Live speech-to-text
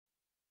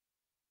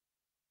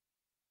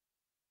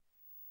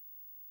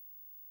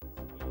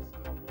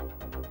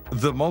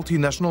The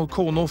Multinational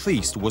Corps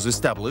Northeast was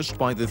established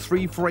by the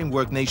three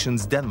framework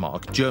nations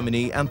Denmark,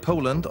 Germany and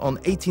Poland on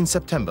 18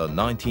 September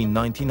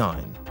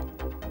 1999.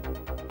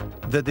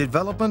 The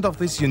development of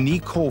this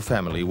unique corps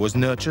family was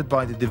nurtured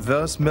by the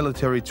diverse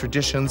military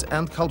traditions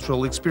and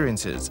cultural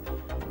experiences.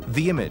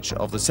 The image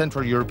of the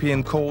Central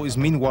European Corps is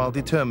meanwhile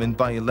determined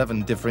by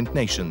 11 different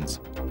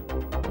nations.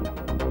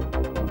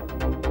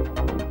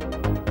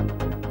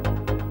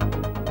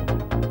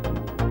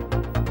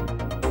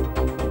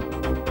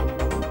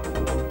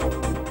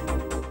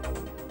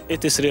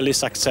 It is really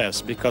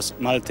success because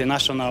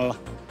multinational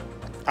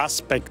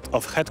aspect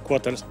of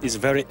headquarters is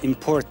very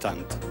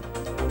important.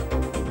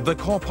 The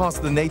Corps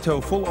passed the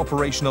NATO Full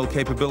Operational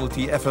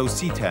Capability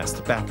FOC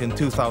test back in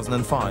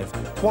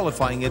 2005,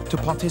 qualifying it to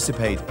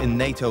participate in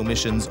NATO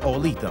missions or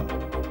lead them.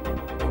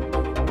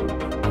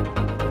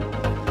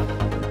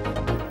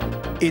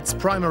 Its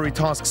primary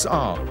tasks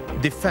are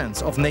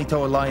defense of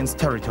NATO alliance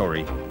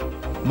territory,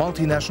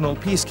 multinational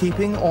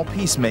peacekeeping or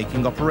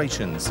peacemaking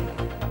operations,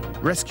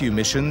 rescue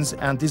missions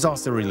and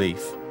disaster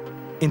relief,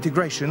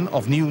 integration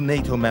of new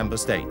NATO member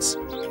states.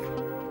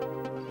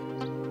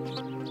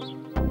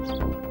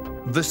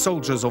 The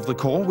soldiers of the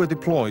Corps were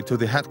deployed to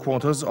the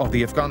headquarters of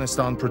the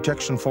Afghanistan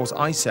Protection Force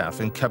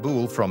ISAF in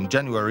Kabul from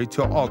January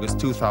to August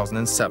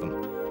 2007.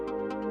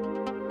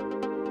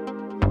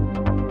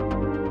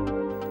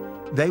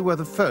 They were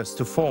the first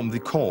to form the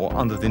Corps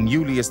under the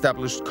newly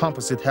established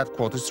composite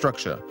headquarters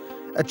structure,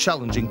 a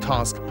challenging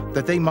task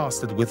that they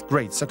mastered with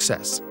great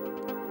success.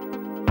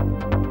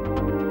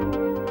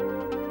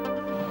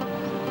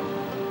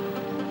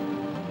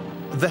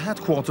 The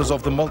headquarters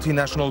of the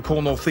Multinational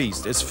Corps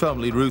Northeast is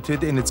firmly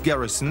rooted in its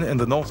garrison in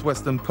the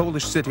northwestern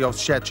Polish city of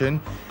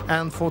Szczecin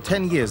and for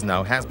 10 years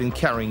now has been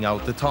carrying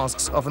out the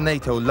tasks of a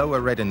NATO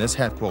lower readiness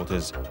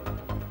headquarters.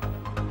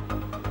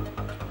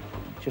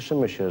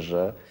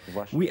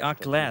 We are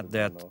glad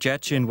that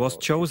Szczecin was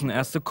chosen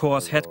as the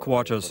Corps'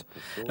 headquarters,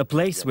 a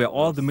place where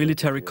all the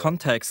military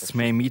contexts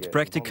may meet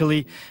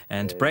practically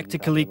and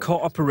practically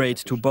cooperate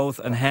to both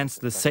enhance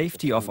the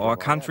safety of our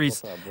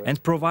countries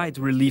and provide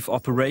relief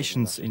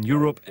operations in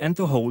Europe and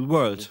the whole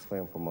world.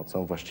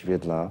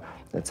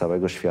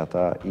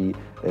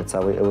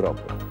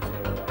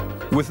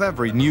 With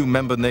every new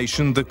member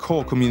nation, the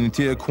Corps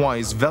community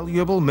acquires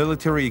valuable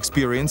military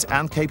experience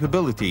and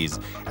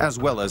capabilities, as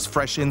well as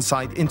fresh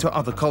insight into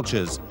other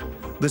cultures.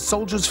 The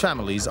soldiers'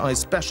 families are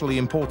especially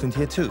important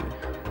here too.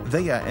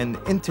 They are an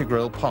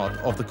integral part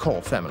of the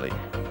Corps family.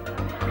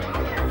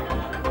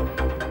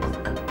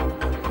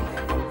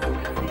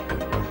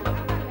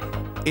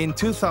 In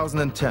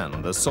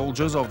 2010, the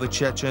soldiers of the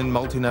Chechen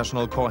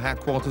Multinational Corps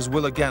headquarters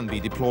will again be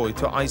deployed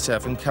to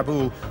ISAF in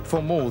Kabul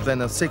for more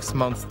than a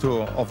 6-month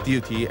tour of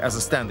duty as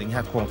a standing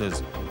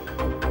headquarters.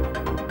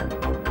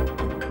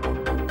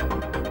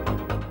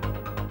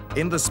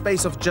 In the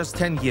space of just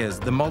 10 years,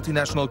 the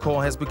Multinational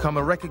Corps has become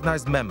a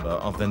recognized member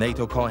of the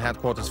NATO Corps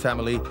headquarters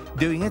family,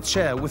 doing its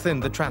share within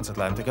the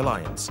transatlantic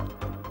alliance.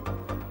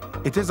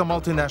 It is a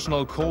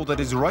multinational corps that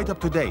is right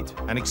up to date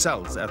and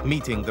excels at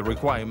meeting the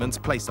requirements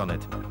placed on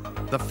it.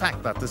 The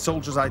fact that the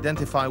soldiers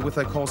identify with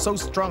their corps so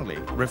strongly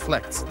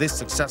reflects this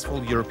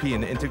successful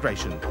European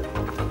integration.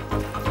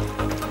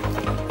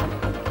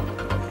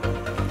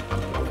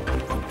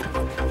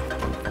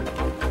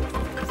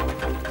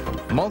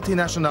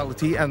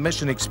 Multinationality and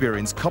mission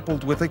experience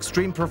coupled with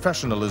extreme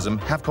professionalism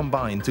have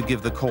combined to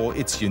give the Corps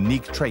its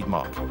unique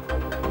trademark.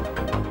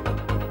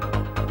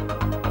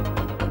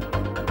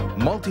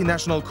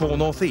 Multinational Corps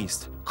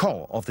Northeast,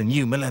 Corps of the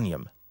New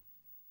Millennium.